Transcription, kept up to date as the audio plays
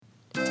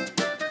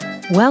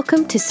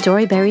Welcome to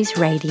Storyberries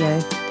Radio.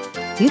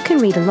 You can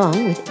read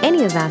along with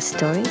any of our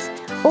stories,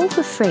 all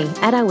for free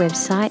at our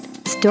website,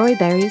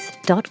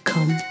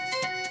 storyberries.com.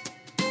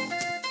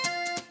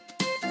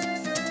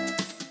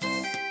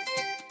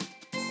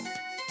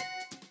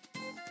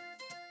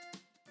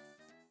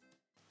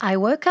 I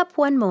Woke Up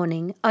One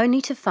Morning Only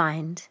to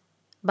Find,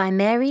 by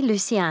Mary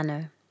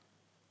Luciano.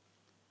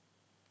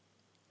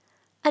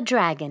 A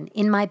dragon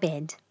in my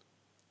bed.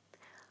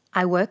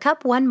 I woke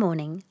up one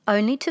morning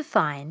only to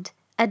find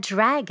a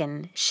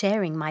dragon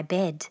sharing my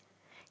bed.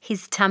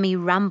 His tummy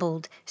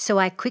rumbled, so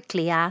I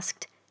quickly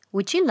asked,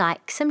 "Would you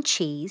like some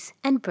cheese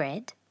and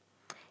bread?"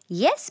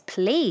 "Yes,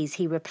 please,"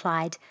 he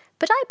replied,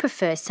 "but I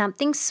prefer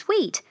something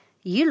sweet.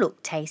 You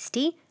look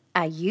tasty.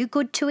 Are you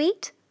good to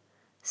eat?"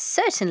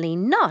 "Certainly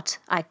not,"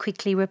 I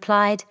quickly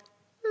replied.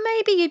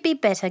 "Maybe you'd be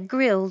better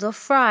grilled or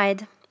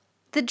fried."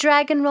 The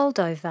dragon rolled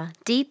over,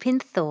 deep in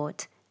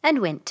thought, and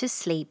went to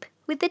sleep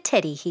with the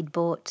teddy he'd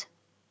bought.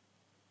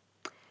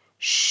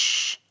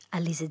 "Shh," a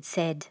lizard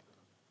said.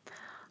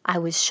 I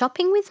was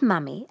shopping with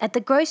Mummy at the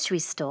grocery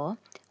store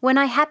when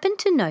I happened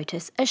to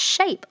notice a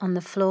shape on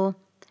the floor.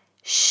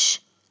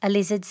 "Shh," a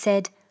lizard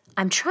said,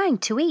 "I'm trying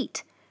to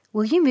eat.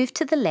 Will you move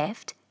to the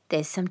left?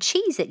 There's some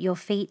cheese at your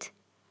feet."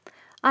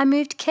 I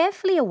moved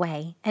carefully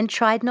away and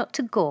tried not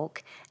to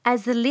gawk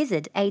as the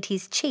lizard ate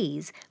his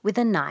cheese with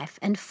a knife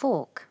and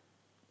fork.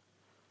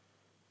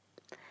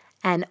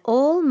 An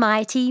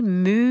almighty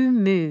moo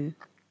moo.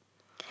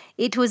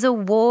 It was a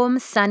warm,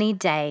 sunny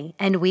day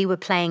and we were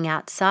playing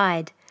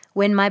outside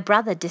when my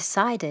brother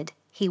decided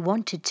he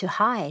wanted to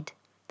hide.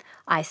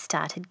 I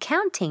started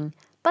counting,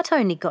 but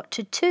only got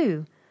to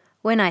 2,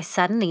 when I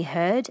suddenly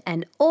heard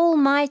an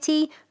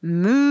almighty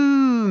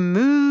moo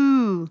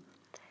moo.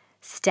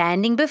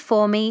 Standing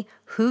before me,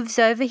 hooves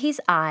over his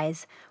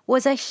eyes,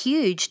 was a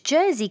huge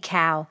Jersey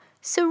cow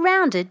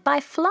surrounded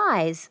by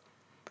flies.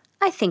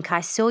 "I think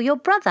I saw your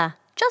brother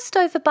just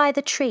over by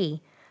the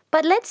tree,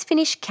 but let's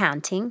finish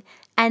counting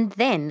and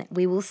then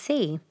we will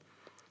see."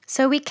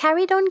 So we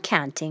carried on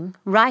counting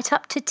right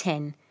up to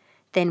 10.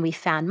 Then we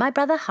found my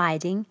brother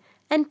hiding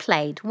and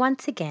played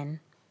once again.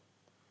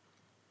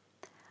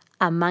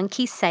 A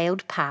monkey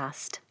sailed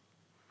past.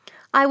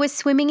 I was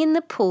swimming in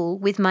the pool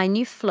with my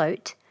new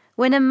float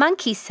when a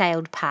monkey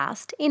sailed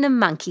past in a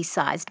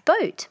monkey-sized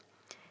boat.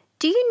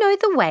 "Do you know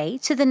the way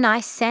to the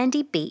nice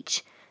sandy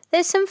beach?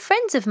 There's some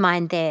friends of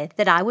mine there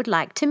that I would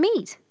like to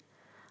meet."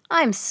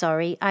 "I'm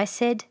sorry," I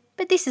said,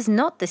 "but this is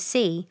not the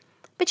sea.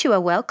 But you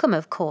are welcome,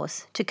 of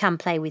course, to come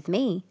play with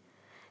me."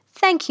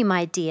 "Thank you,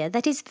 my dear,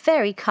 that is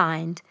very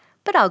kind,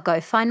 but I'll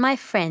go find my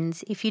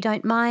friends if you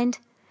don't mind."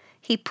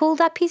 He pulled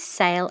up his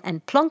sail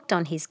and plonked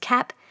on his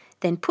cap,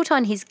 then put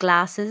on his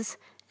glasses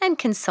and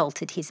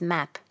consulted his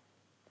map.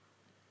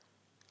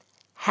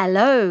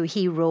 "Hello,"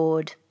 he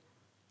roared.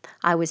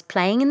 I was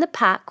playing in the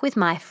park with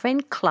my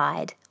friend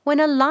Clyde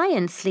when a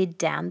lion slid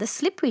down the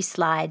slippery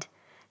slide.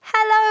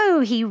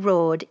 "Hello," he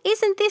roared,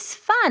 "isn't this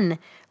fun?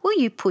 Will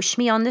you push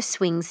me on the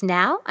swings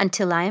now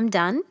until I am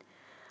done?"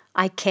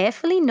 I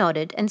carefully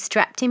nodded and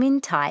strapped him in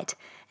tight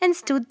and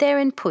stood there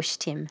and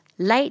pushed him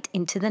late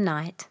into the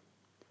night.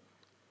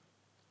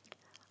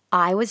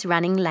 I was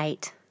running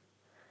late.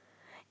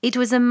 It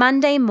was a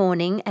Monday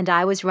morning and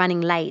I was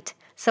running late,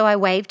 so I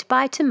waved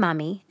bye to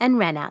Mummy and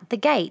ran out the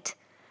gate.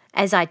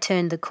 As I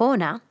turned the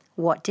corner,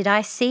 what did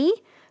I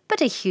see?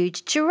 But a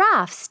huge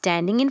giraffe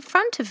standing in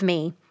front of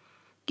me.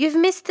 "You've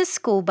missed the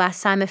school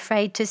bus, I'm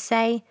afraid to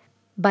say,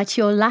 but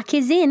your luck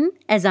is in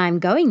as I'm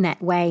going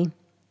that way.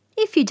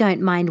 If you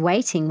don't mind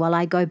waiting while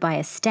I go buy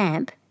a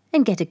stamp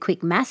and get a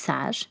quick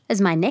massage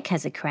as my neck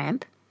has a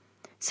cramp."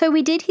 So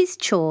we did his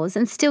chores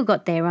and still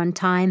got there on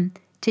time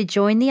to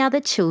join the other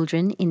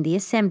children in the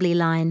assembly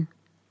line.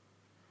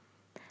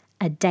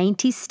 A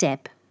dainty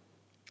step.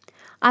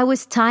 I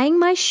was tying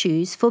my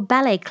shoes for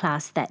ballet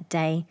class that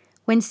day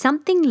when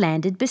something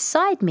landed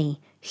beside me,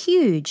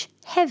 huge,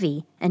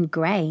 heavy and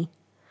grey.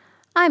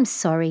 "I'm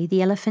sorry,"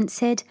 the elephant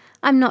said,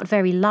 "I'm not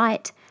very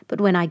light, but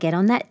when I get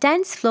on that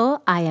dance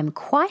floor, I am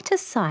quite a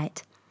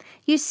sight.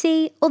 You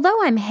see,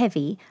 although I'm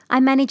heavy, I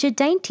manage a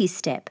dainty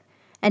step,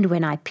 and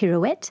when I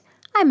pirouette,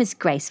 I'm as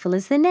graceful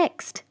as the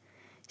next."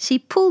 She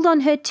pulled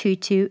on her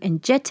tutu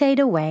and jetted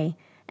away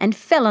and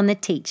fell on the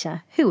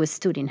teacher who was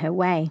stood in her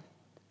way.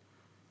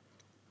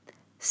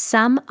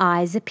 Some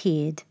eyes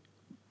appeared.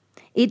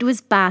 It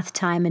was bath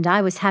time and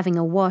I was having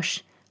a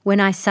wash when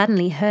I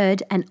suddenly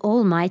heard an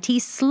almighty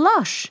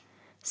slosh.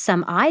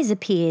 Some eyes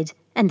appeared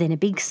and then a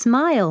big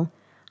smile.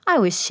 I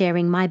was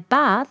sharing my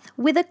bath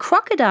with a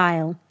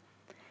crocodile.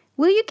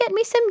 "Will you get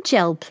me some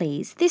gel,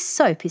 please? This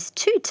soap is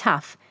too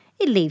tough.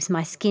 It leaves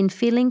my skin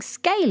feeling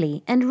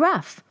scaly and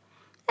rough.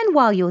 And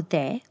while you're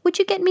there, would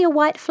you get me a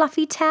white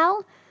fluffy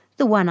towel?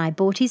 The one I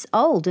bought is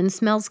old and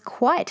smells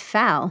quite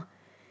foul."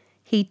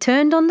 He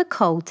turned on the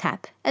coal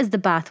tap as the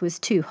bath was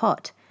too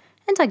hot,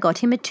 and I got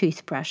him a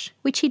toothbrush,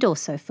 which he'd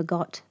also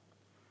forgot.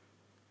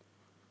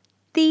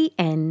 The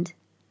end.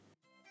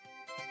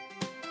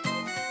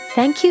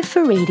 Thank you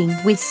for reading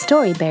with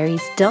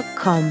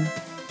Storyberries.com.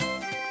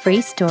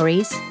 Free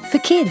stories for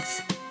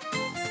kids.